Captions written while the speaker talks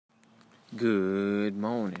Good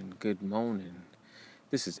morning, good morning.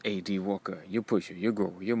 This is A.D. Walker, your pusher, your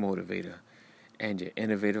grower, your motivator, and your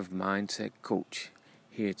innovative mindset coach,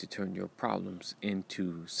 here to turn your problems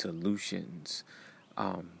into solutions.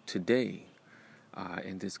 Today,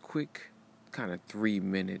 in this quick kind of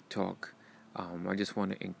 3-minute talk, I just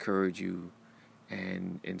want to encourage you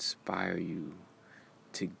and inspire you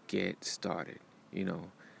to get started,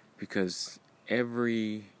 because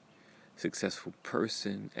every successful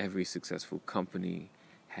person, every successful company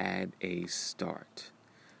had a start.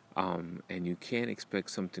 And you can't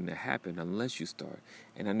expect something to happen unless you start.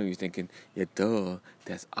 And I know you're thinking, yeah, duh,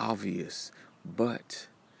 that's obvious. But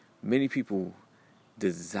many people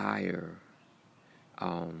desire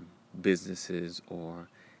businesses or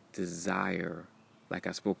desire, like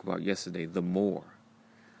I spoke about yesterday, the more.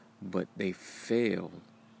 But they fail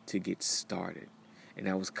to get started. And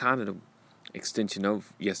that was kind of the extension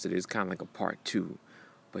of yesterday. It's kind of like a part 2,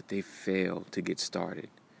 but they fail to get started.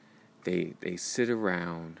 They sit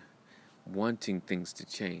around wanting things to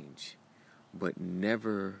change, but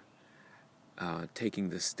never taking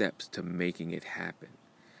the steps to making it happen.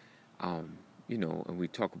 And we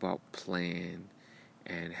talk about plan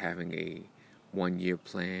and having a 1-year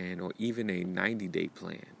plan or even a 90-day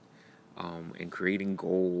plan, and creating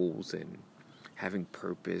goals and having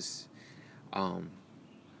purpose.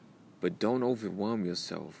 But don't overwhelm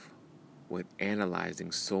yourself with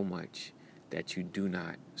analyzing so much that you do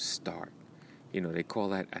not start. They call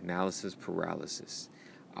that analysis paralysis.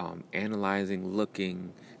 Analyzing,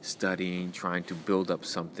 looking, studying, trying to build up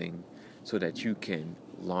something so that you can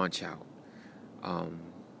launch out.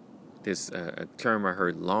 There's a term I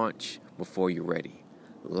heard, launch before you're ready.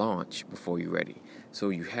 Launch before you're ready. So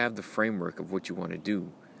you have the framework of what you want to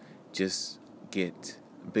do. Just get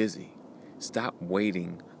busy. Stop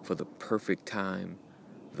waiting for the perfect time,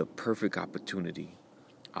 the perfect opportunity,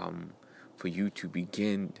 for you to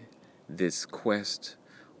begin this quest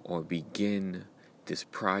or begin this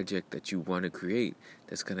project that you want to create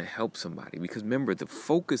that's going to help somebody. Because remember, the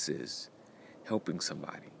focus is helping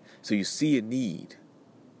somebody. So you see a need,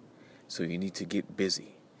 so you need to get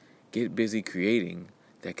busy. Get busy creating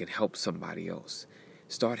that can help somebody else.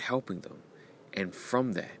 Start helping them. And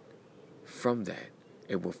from that,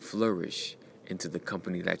 it will flourish into the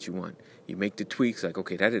company that you want. You make the tweaks, like,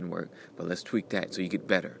 okay, that didn't work, but let's tweak that so you get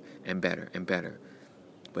better and better and better.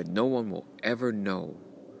 But no one will ever know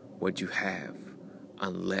what you have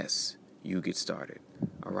unless you get started.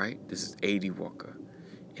 All right? This is A.D. Walker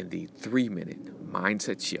in the 3-minute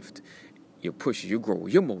mindset shift. Your pusher, your grower,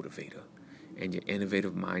 your motivator, and your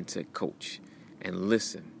innovative mindset coach. And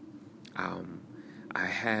listen, I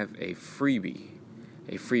have a freebie.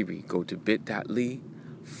 Go to bit.ly/I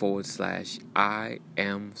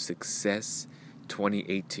am success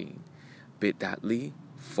 2018.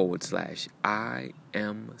 bit.ly/I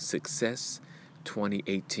am success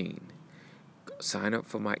 2018. Sign up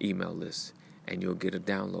for my email list and you'll get a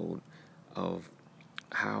download of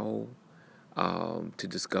how to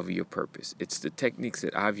discover your purpose. It's the techniques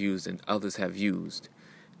that I've used and others have used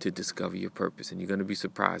to discover your purpose. And you're going to be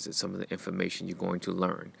surprised at some of the information you're going to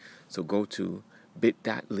learn. So go to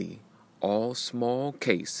bit.ly, all small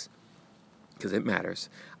case, because it matters,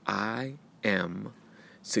 I am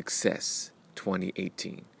success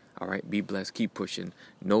 2018. All right, be blessed, keep pushing.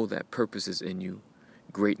 Know that purpose is in you,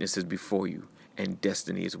 greatness is before you, and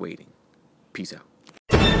destiny is waiting. Peace out.